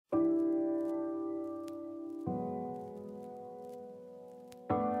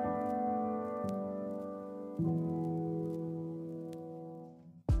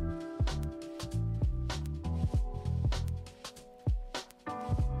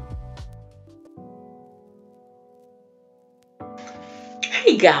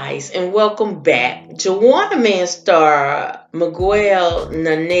Hey guys, and welcome back. Juwanna MANN star Miguel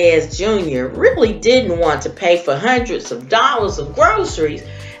Nunez Jr. really didn't want to pay for hundreds of dollars of groceries,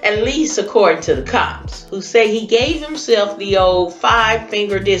 at least according to the cops, who say he gave himself the old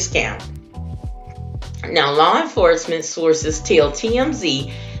five-finger discount. Now, law enforcement sources tell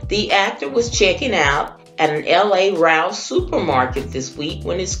TMZ the actor was checking out at an LA Rouse supermarket this week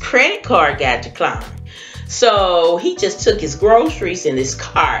when his credit card got declined. So he just took his groceries in his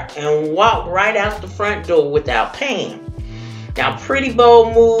cart and walked right out the front door without paying. Now, pretty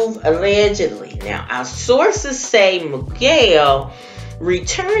bold move, allegedly. Now, our sources say Miguel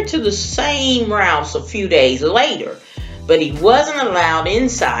returned to the same Rouse a few days later, but he wasn't allowed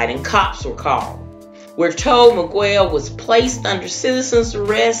inside and cops were called. We're told Miguel was placed under citizen's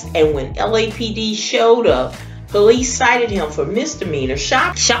arrest, and when LAPD showed up, police cited him for misdemeanor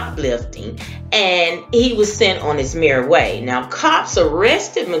shoplifting, and he was sent on his merry way. Now, cops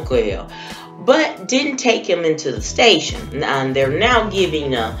arrested Miguel, but didn't take him into the station. And they're now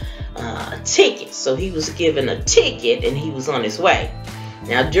giving a ticket. So he was given a ticket, and he was on his way.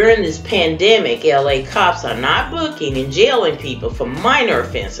 Now, during this pandemic, LA cops are not booking and jailing people for minor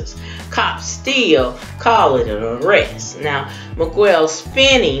offenses. Cops still call it an arrest. Now, Miguel's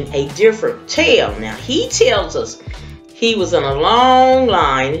spinning a different tale. Now, he tells us he was in a long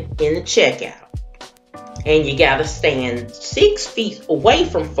line in the checkout. And you got to stand 6 feet away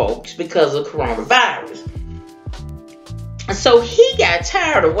from folks because of coronavirus. So he got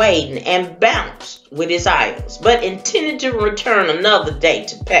tired of waiting and bounced with his items, but intended to return another day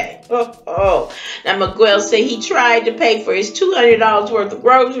to pay. Now, Miguel said he tried to pay for his $200 worth of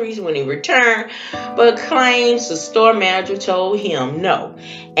groceries when he returned, but claims the store manager told him no,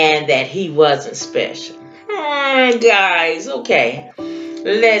 and that he wasn't special. Guys, okay,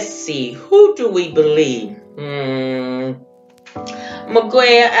 let's see. Who do we believe?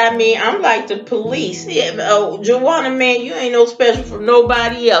 Miguel, I'm like the police. Juwanna MANN, you ain't no special from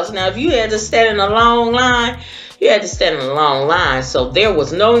nobody else. Now, if you had to stand in a long line, you had to stand in a long line. So there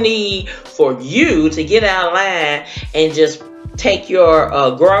was no need for you to get out of line and just take your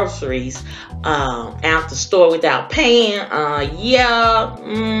groceries out the store without paying.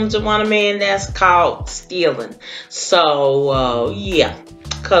 Juwanna MANN, that's called stealing. So, yeah,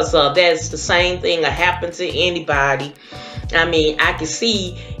 because that's the same thing that happens to anybody. I can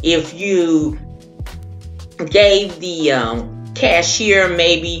see if you gave the cashier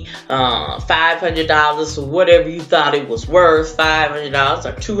maybe $500 or whatever you thought it was worth, $500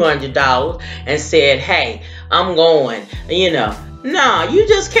 or $200, and said, hey, I'm going, No, you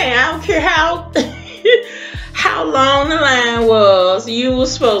just can't. I don't care how long the line was. You were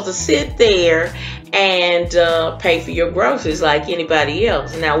supposed to sit there and pay for your groceries like anybody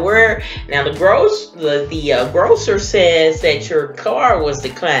else. Now, the grocer says that your car was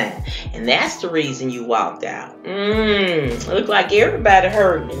declined, and that's the reason you walked out. Look like everybody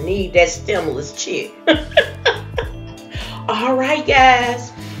hurting and need that stimulus check. All right,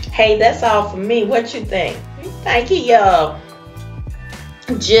 guys. Hey, that's all for me. What you think? You think he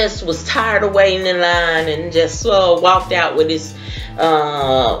just was tired of waiting in line and just walked out with his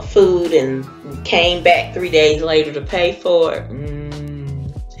food and came back 3 days later to pay for it?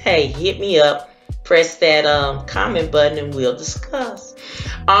 Hey, hit me up. Press that comment button and we'll discuss.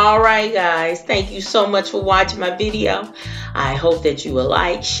 All right, guys. Thank you so much for watching my video. I hope that you will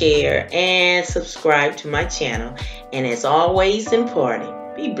like, share, and subscribe to my channel. And as always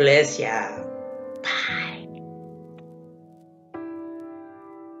important, be blessed, y'all.